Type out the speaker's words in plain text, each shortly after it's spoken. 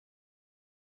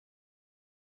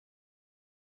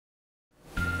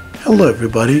Hello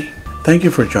everybody, thank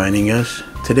you for joining us.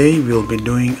 Today we'll be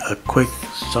doing a quick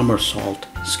somersault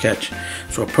sketch.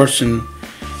 So a person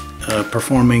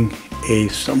performing a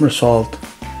somersault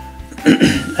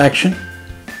action.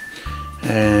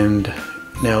 And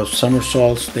now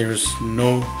somersaults, there's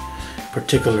no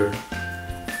particular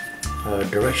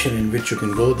direction in which you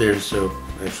can go. There's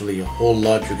actually a whole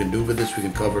lot you can do with this. We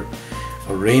can cover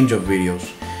a range of videos,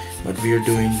 but we are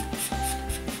doing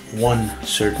one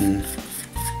certain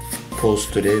pose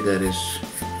today that is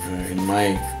in my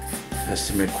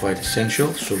estimate quite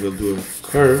essential. So we'll do a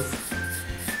curve,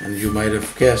 and you might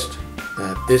have guessed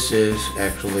that this is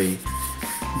actually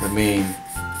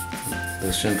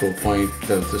the central point,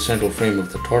 the central frame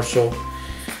of the torso,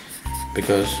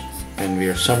 because when we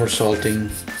are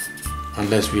somersaulting,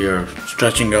 unless we are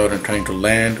stretching out and trying to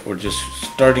land, or just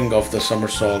starting off the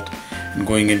somersault and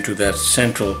going into that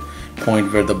central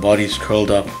point where the body is curled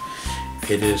up,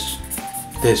 it is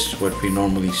this what we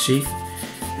normally see.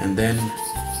 And then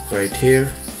right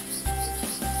here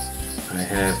I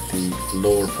have the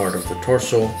lower part of the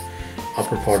torso,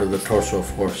 upper part of the torso,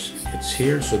 of course it's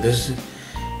here. So this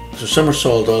is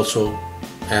somersault also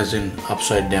as in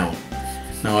upside down.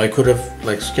 Now I could have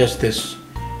sketched this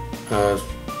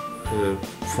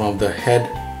from the head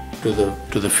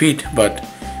to the feet, but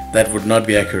that would not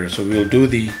be accurate. So we'll do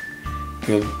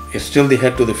it's still the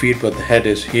head to the feet, but the head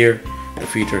is here, the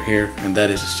feet are here, and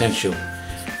that is essential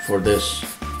for this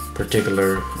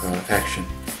particular action.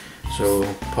 So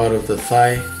part of the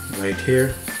thigh right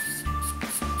here,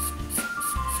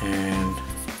 and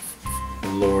the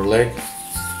lower leg.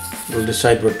 We'll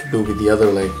decide what to do with the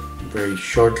other leg very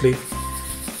shortly.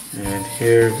 And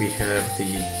here we have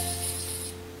the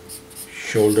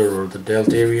shoulder or the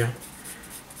delt area,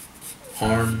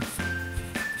 arm,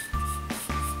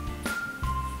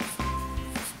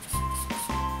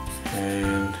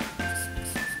 and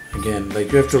again,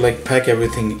 you have to pack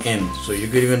everything in. So you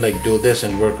could even do this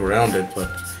and work around it, but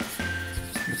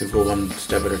you could go one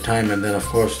step at a time. And then of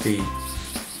course the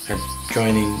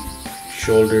adjoining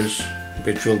shoulders,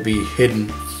 which will be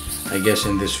hidden, I guess,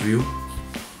 in this view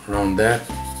around that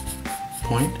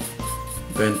point,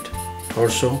 bent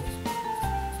torso,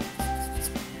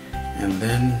 and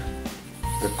then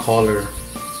the collar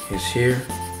is here.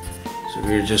 So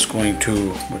we're just going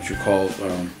to what you call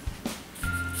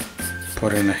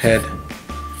put in a head.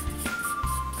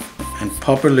 And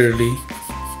popularly,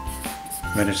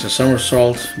 when it's a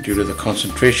somersault, due to the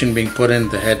concentration being put in,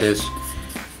 the head is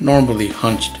normally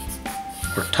hunched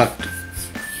or tucked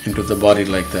into the body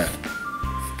like that,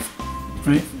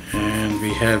 right? And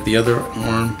we have the other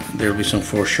arm. There will be some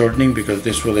foreshortening because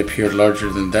this will appear larger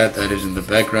than that is in the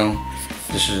background,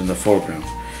 this is in the foreground.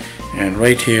 And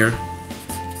right here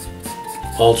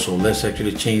also, let's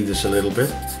actually change this a little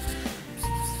bit.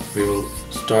 We will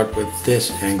start with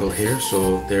this angle here.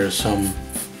 So there's some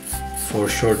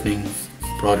foreshortening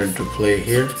brought into play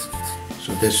here,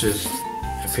 so this is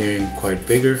appearing quite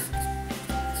bigger.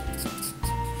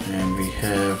 And we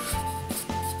have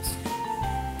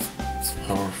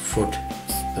our foot,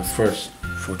 the first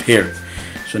foot here.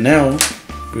 So now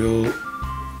we'll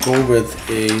go with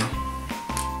a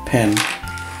pen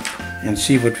and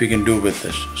see what we can do with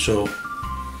this. So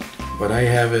what I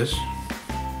have is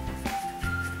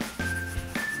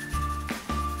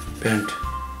bent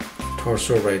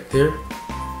torso right there.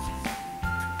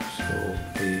 So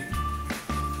the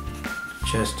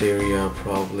chest area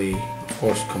probably, of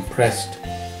course, compressed.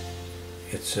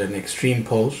 It's an extreme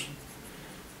pose,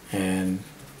 and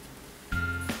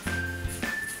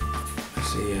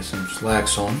let's see, he has some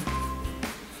slacks on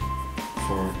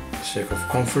for the sake of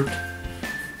comfort.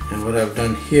 And what I've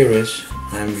done here is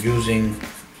I'm using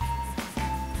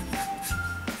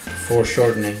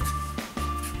foreshortening to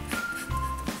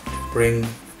bring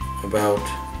about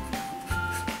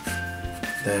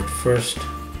that first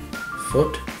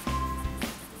foot.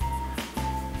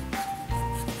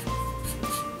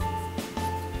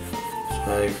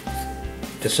 I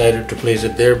decided to place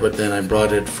it there, but then I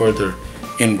brought it further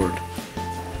inward.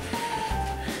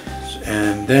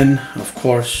 And then of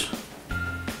course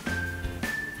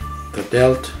the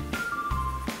delt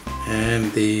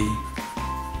and the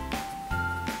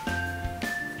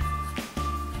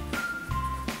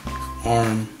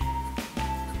arm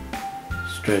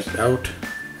stretched out.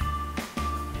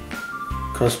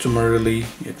 Customarily,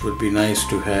 it would be nice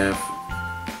to have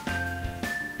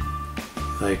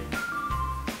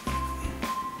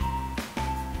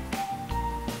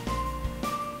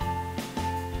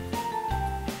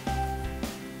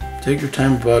take your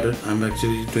time about it. I'm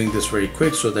actually doing this very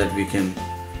quick so that we can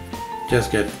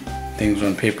just get things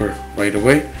on paper right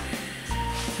away.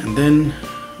 And then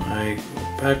I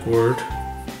backward,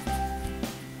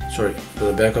 sorry, to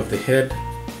the back of the head,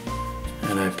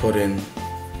 and I put in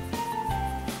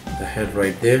the head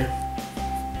right there,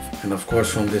 and of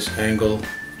course from this angle,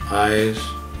 eyes,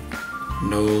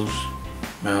 nose,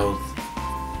 mouth,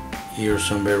 ear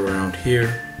somewhere around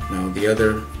here. Now the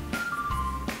other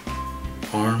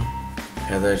arm,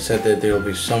 as I said, that there will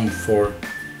be some for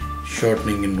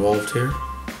shortening involved here,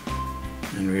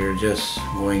 and we are just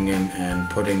going in and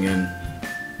putting in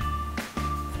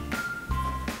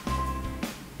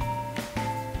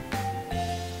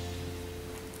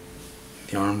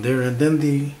the arm there, and then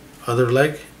the other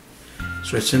leg.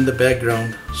 So it's in the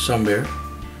background somewhere,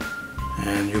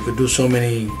 and you could do so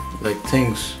many like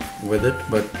things with it,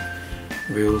 but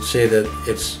we will say that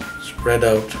it's spread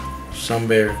out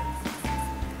somewhere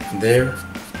there.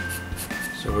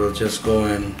 So we'll just go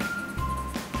in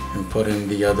and put in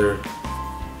the other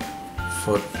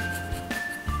foot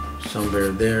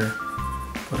somewhere there,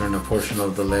 put in a portion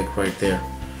of the leg right there.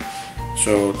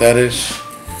 So that is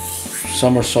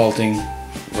somersaulting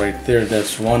right there.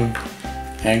 That's one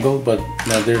angle, but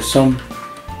now there's some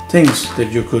things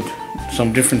that you could,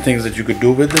 some different things that you could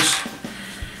do with this,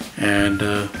 and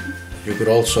you could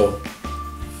also,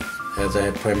 as I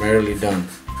had primarily done,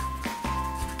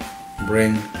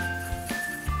 bring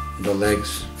the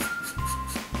legs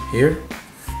here,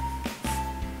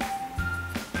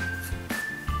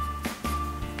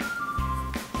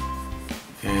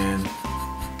 and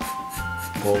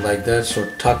go like that, so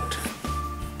tucked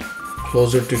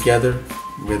closer together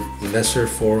with lesser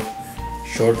for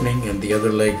shortening, and the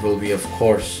other leg will be of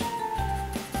course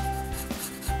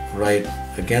right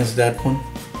against that one.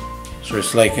 So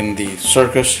it's like in the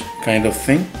circus kind of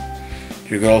thing.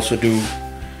 You can also do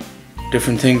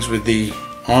different things with the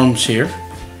arms here.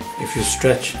 If you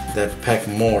stretch that pec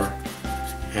more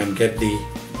and get the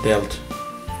delt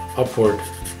upward,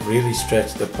 really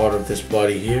stretch the part of this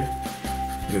body here,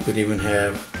 you could even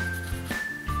have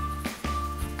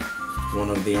one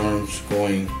of the arms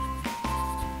going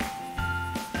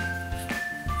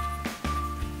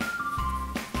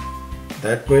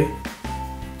that way.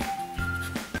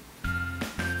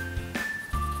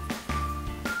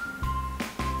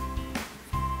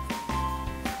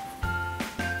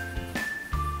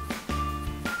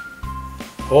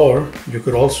 Or you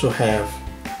could also have,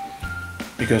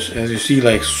 because as you see,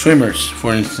 like swimmers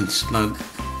for instance, now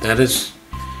that is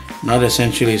not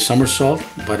essentially a somersault,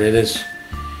 but it is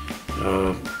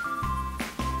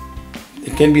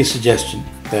it can be a suggestion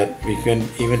that we can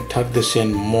even tuck this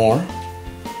in more.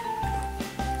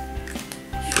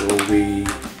 So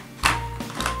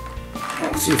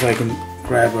I'll see if I can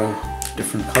grab a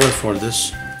different color for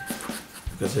this,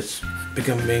 because it's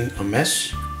becoming a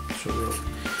mess.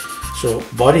 So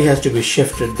body has to be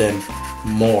shifted then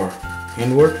more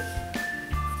inward,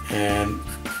 and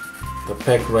the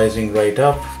pec rising right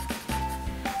up,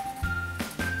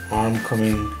 arm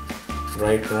coming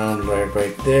right around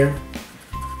right there,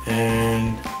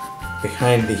 and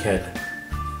behind the head.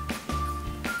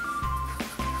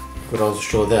 You could also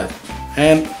show that,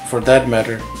 and for that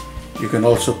matter you can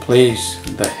also place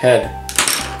the head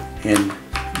in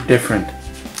different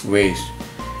ways.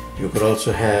 You could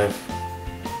also have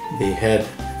the head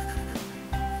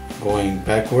going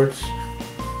backwards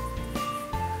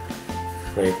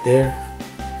right there,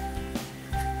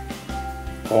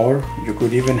 or you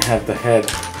could even have the head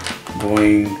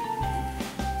going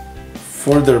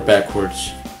further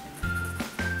backwards,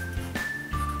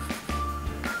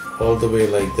 all the way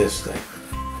like this, like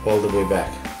all the way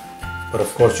back. But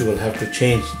of course you will have to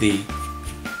change the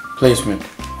placement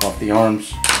of the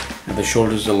arms and the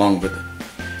shoulders along with it.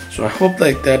 So I hope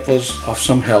like that was of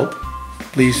some help.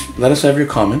 Please let us have your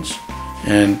comments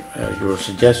and your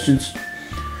suggestions.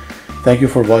 Thank you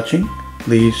for watching.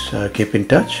 Please keep in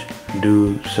touch.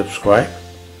 Do subscribe.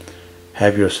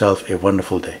 Have yourself a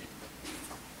wonderful day.